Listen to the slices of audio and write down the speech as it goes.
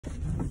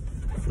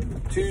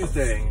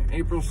Tuesday,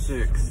 April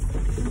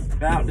 6th,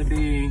 about to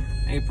be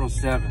April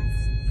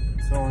 7th.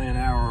 It's only an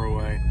hour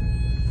away.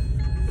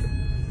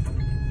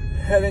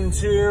 Heading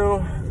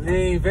to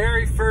the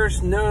very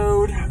first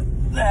node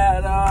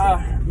that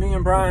me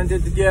and Brian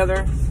did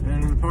together in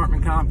an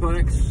apartment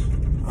complex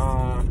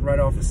right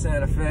off of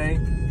Santa Fe.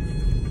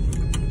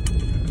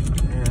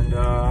 And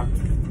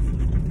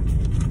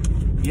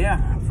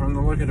yeah, from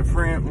the look of the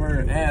print,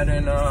 we're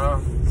adding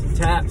some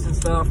taps and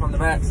stuff on the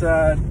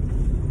backside.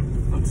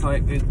 Looks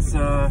like it's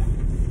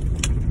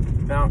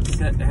about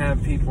set to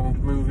have people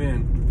move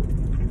in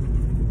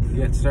to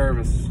get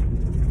service.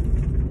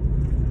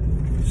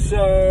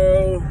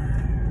 So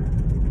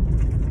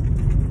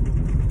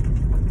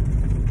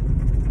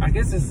I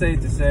guess it's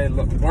safe to say,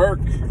 look, work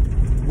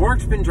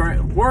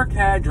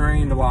had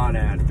drained a lot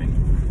out of me,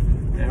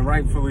 and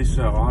rightfully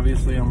so.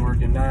 Obviously, I'm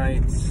working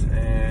nights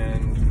and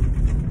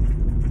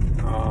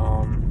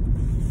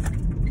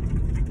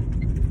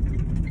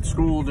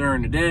school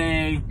during the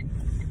day,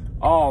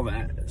 all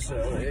that. So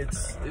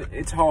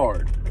it's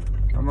hard.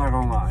 I'm not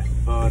gonna lie,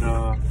 but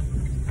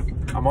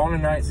I'm on a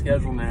night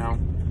schedule now,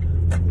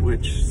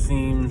 which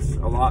seems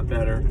a lot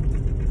better.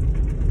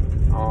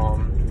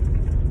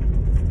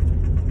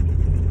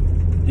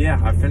 Yeah,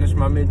 I finished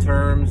my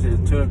midterms.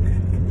 It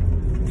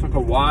took a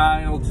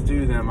while to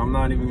do them. I'm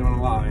not even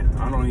gonna lie.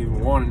 I don't even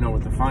want to know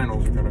what the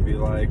finals are gonna be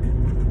like.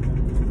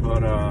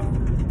 But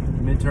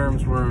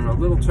midterms were a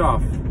little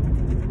tough,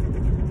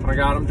 but I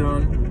got them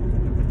done.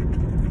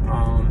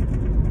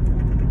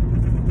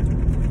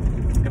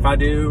 If I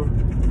do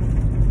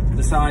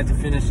decide to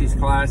finish these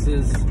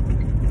classes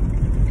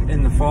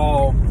in the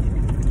fall,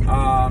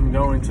 I'm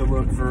going to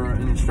look for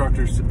an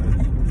instructor.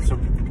 So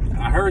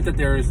I heard that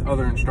there's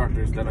other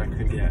instructors that I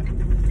could get.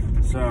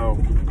 So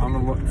I'm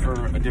gonna look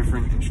for a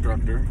different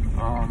instructor.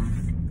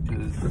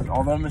 Because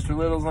although Mr.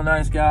 Little's a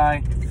nice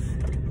guy,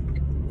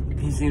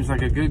 he seems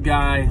like a good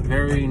guy,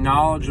 very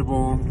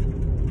knowledgeable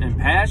and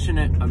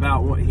passionate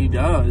about what he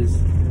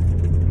does.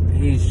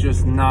 He's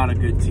just not a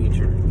good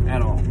teacher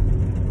at all.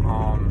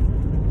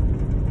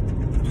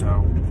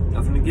 So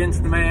nothing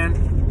against the man.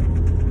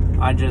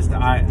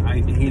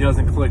 He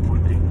doesn't click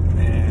with me,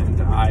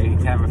 and I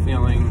have a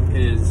feeling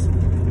his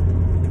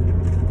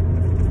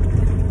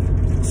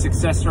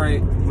success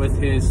rate with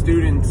his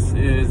students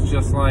is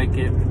just like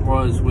it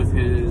was with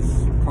his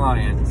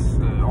clients,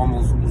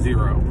 almost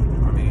zero.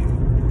 I mean,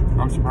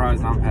 I'm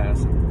surprised I'm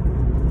passing.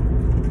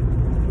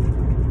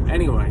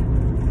 Anyway,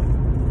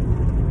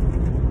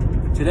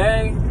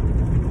 today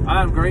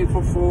I'm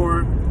grateful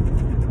for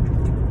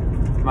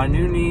my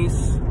new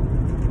niece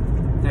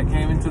that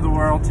came into the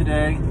world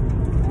today,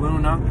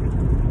 Luna.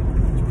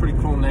 It's a pretty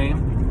cool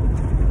name.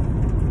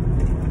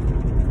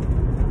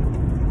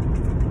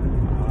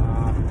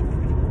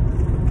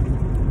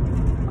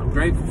 I'm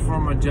grateful for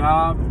my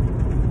job,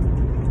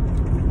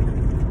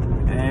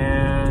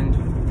 and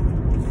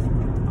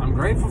I'm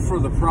grateful for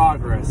the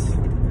progress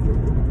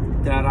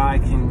that I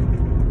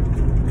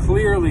can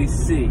clearly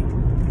see.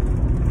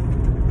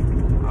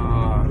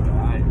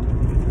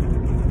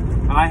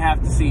 I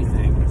have to see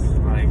things,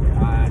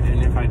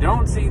 and if I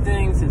don't see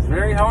things, it's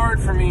very hard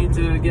for me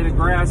to get a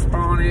grasp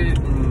on it,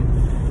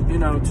 and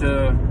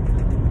to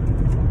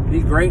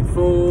be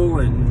grateful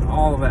and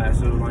all of that.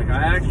 So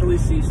I actually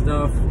see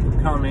stuff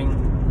coming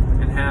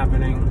and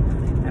happening,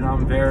 and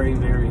I'm very,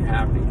 very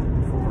happy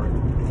for it.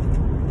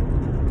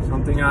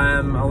 Something I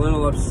am a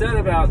little upset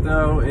about,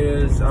 though,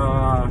 is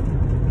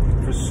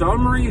for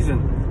some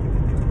reason,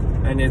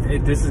 and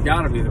this has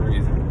got to be the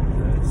reason,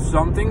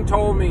 something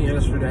told me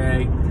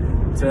yesterday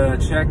to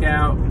check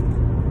out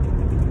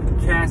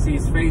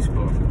Cassie's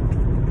Facebook,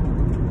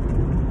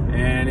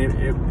 and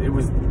it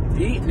was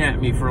eating at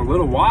me for a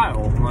little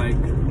while, like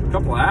a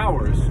couple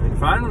hours, and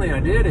finally I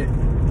did it.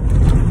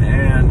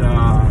 And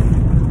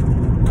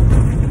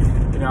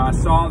I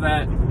saw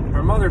that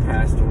her mother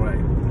passed away,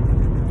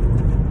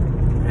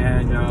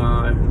 and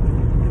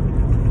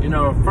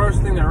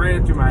first thing that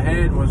ran through my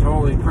head was,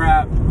 holy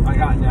crap, I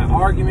got in that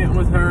argument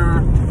with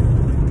her,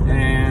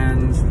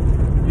 and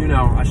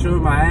I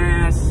showed my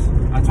ass.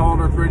 I told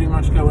her pretty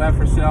much go F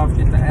herself,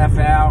 get the F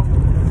out.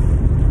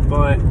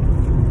 But,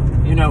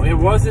 it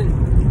wasn't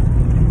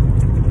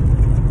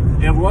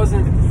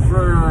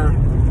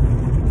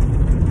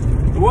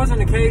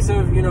a case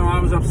of, I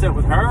was upset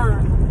with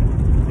her.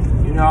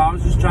 I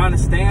was just trying to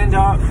stand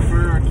up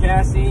for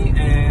Cassie,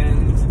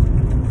 and,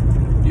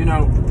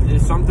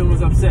 if something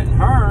was upsetting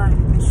her,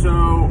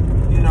 so,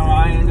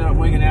 I ended up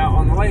wigging out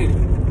on the lady.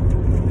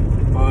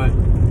 But,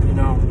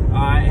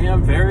 I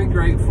am very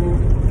grateful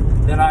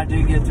that I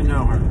did get to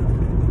know her.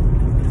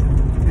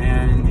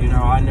 And,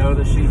 I know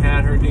that she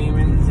had her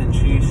demons and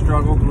she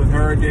struggled with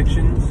her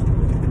addictions.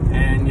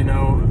 And,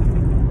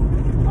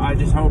 I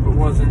just hope it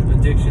wasn't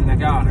addiction that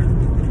got her.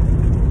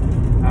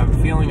 I have a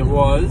feeling it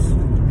was,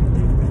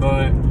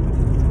 but,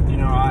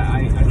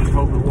 I just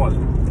hope it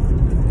wasn't.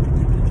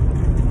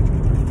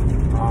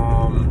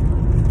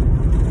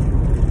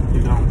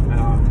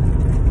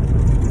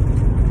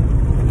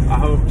 I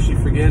hope she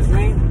forgives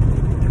me.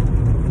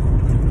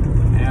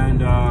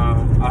 And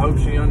I hope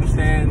she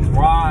understands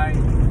why,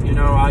 you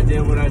know, I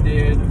did what I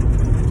did.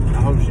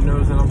 I hope she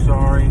knows that I'm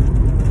sorry.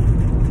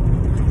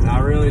 I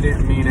really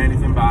didn't mean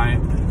anything by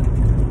it.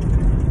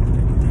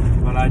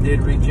 But I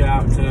did reach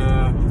out to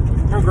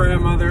her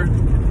grandmother,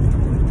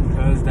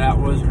 because that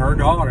was her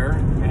daughter.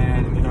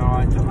 And, you know,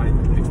 I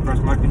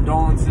expressed my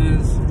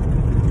condolences.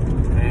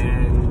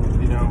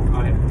 And, you know,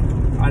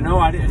 I know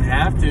I didn't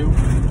have to.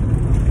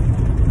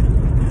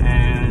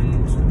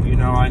 And, you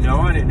know I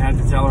didn't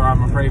have to tell her I'm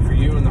gonna pray for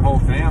you and the whole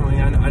family.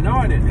 I know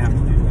I didn't have to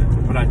do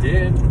that, but I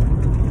did.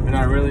 And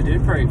I really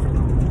did pray for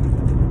them.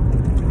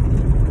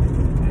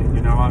 And,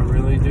 you know, I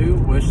really do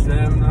wish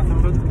them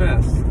nothing but the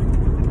best.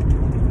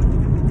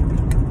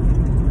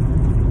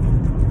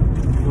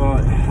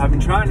 But I've been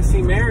trying to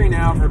see Mary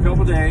now for a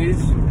couple days.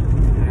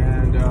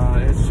 And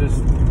it's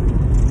just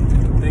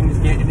things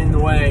getting in the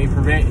way,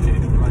 preventing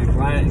it.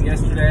 Like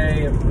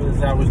yesterday,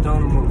 I was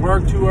done with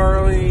work too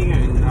early,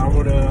 and I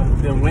would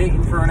have been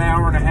waiting for an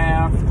hour and a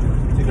half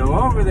to go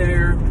over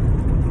there.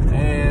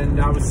 And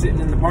I was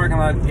sitting in the parking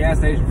lot at the gas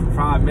station for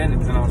 5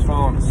 minutes, and I was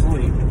falling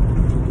asleep.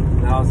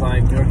 And I was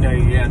like, okay,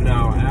 yeah,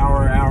 no,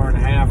 hour and a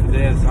half of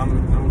this,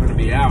 I'm going to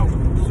be out.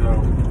 So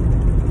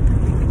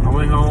I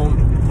went home,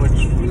 which,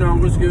 you know,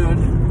 was good.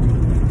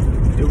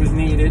 It was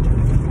needed.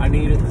 I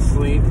needed to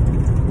sleep.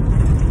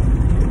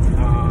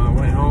 I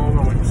went home,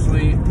 I went to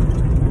sleep,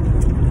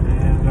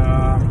 and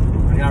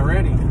I got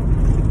ready.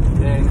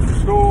 Then for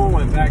school,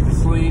 went back to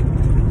sleep,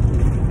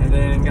 and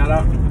then got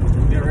up,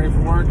 get ready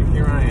for work, and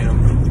here I am.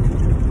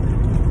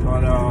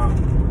 But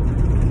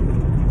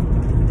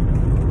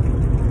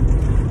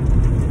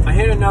I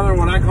hit another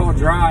what I call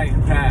dry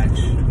patch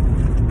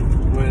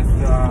with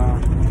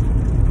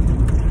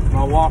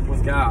my walk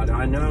with God.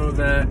 I know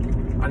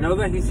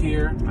that He's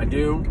here. I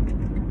do.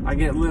 I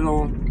get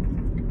little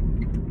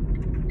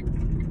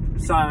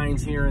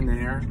signs here and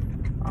there.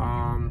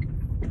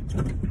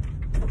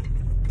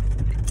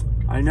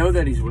 I know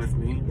that He's with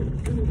me.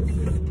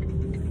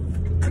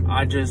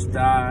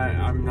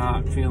 I'm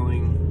not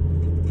feeling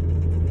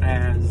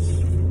as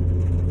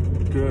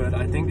good.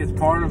 I think it's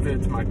part of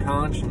it's my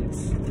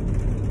conscience.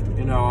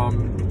 You know,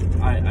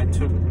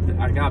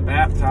 I got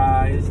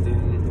baptized,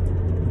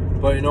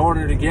 but in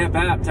order to get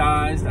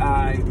baptized,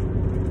 I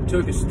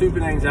took a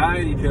stupid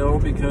anxiety pill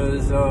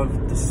because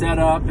of the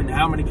setup and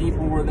how many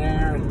people were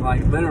there, and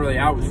like literally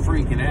I was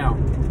freaking out.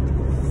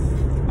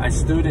 I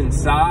stood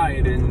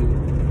inside and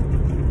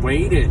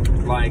waited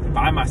like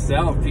by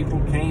myself. People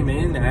came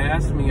in to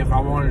ask me if I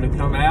wanted to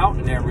come out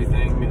and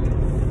everything,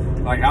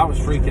 and like I was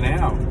freaking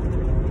out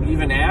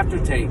even after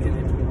taking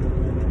it.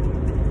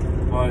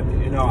 But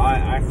you know,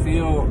 I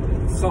feel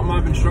something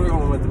I've been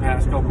struggling with the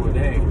past couple of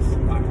days.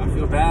 I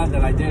feel bad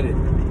that I did it.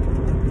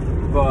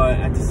 But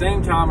at the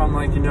same time, I'm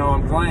like, you know,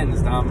 I'm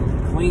cleansed,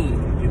 I'm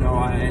clean, you know,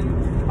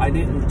 and I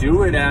didn't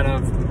do it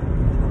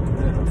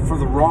for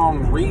the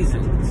wrong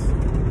reasons.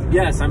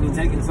 Yes, I mean,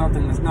 taking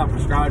something that's not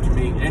prescribed to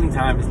me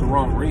anytime is the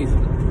wrong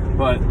reason.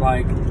 But,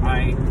 like,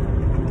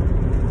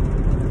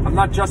 I'm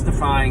not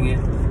justifying it,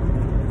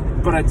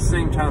 but at the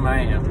same time,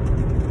 I am.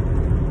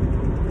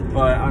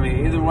 But, I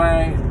mean, either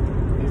way,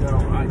 you know,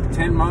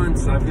 10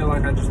 months, I feel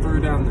like I just threw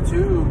down the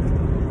tube.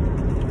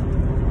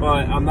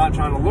 But I'm not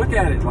trying to look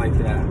at it like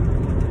that.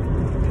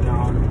 You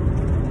know,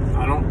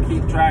 I don't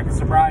keep track of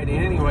sobriety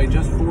anyway,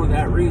 just for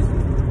that reason.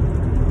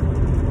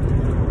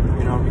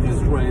 You know, because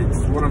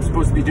it's what I'm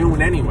supposed to be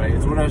doing anyway.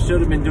 It's what I should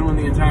have been doing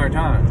the entire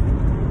time.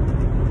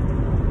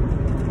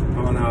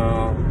 But,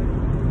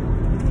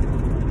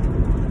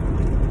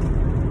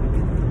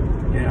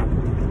 yeah.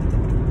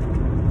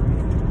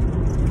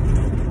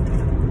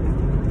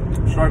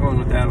 I'm struggling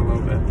with that a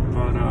little bit.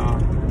 But,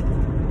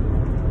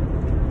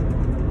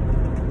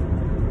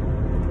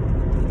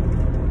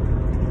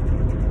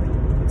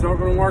 it's all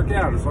going to work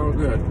out. It's all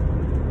good.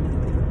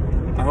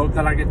 I hope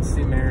that I get to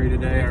see Mary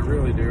today. I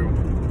really do.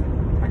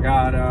 I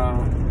got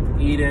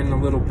Eden, a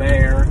little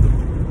bear,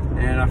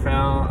 and I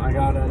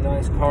got a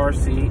nice car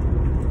seat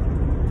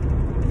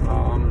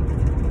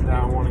that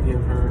I want to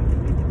give her.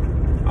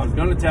 I was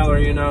going to tell her,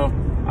 you know,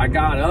 I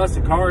got us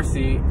a car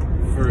seat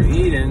for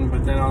Eden,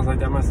 but then I was like,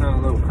 that might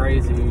sound a little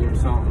crazy or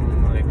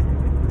something. Like,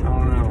 I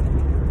don't know.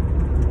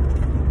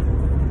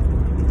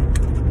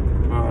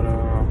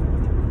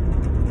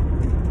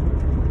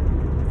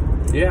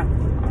 Yeah,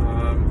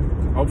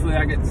 hopefully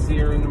I get to see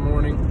her in the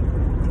morning.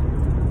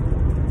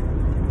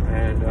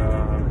 And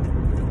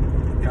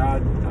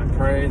God, I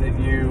pray that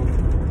you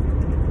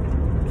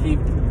keep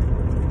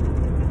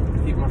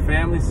my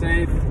family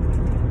safe.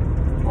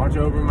 Watch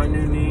over my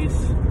new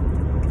niece.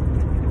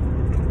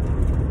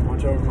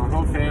 Watch over my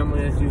whole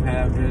family as you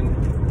have been.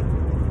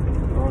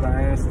 Lord,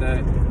 I ask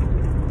that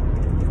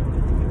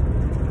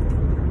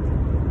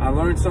I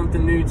learned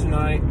something new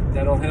tonight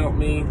that'll help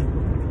me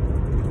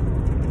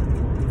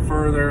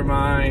further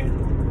my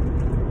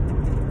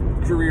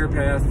career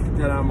path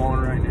that I'm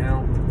on right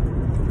now.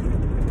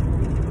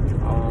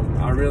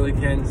 I really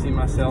can see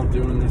myself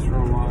doing this for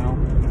a while,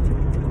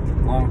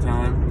 long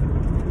time.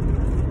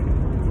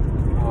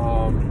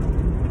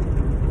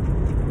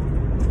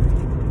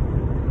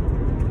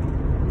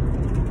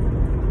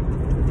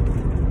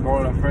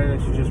 pray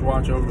that you just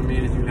watch over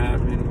me as you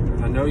have been,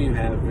 because I know you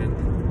have been.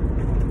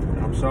 And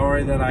I'm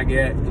sorry that I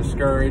get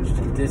discouraged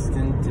and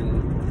distant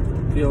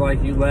and feel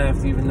like you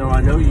left, even though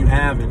I know you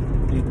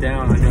haven't. Deep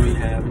down, I know you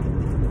haven't.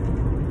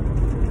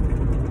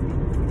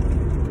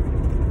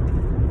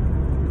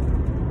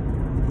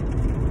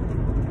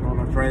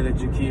 Lord, I pray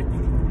that you keep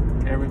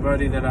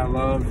everybody that I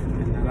love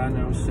and that I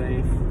know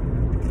safe.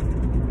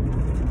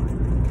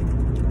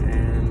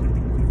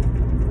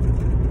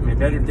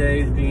 Better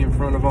days be in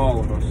front of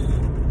all of us.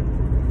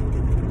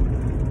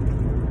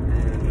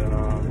 And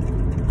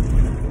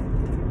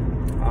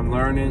I'm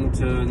learning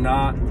to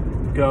not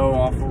go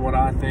off of what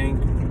I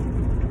think.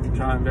 I'm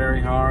trying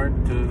very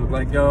hard to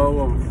let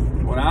go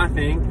of what I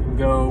think and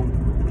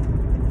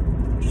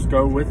just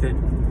go with it,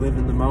 live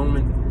in the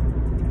moment,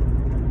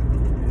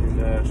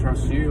 and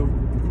trust you.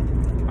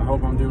 I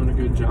hope I'm doing a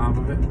good job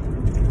of it.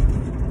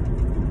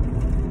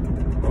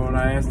 Lord,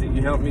 I ask that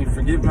you help me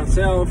forgive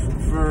myself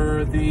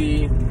for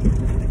the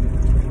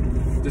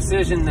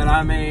decision that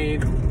I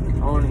made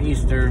on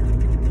Easter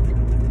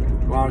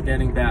while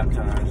getting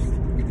baptized.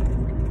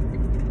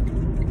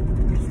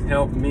 Just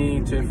help me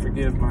to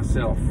forgive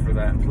myself for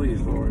that, please,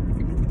 Lord.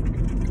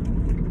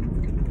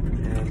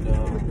 And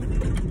I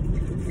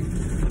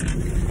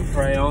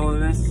pray all of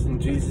this in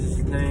Jesus'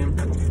 name.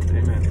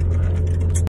 Amen.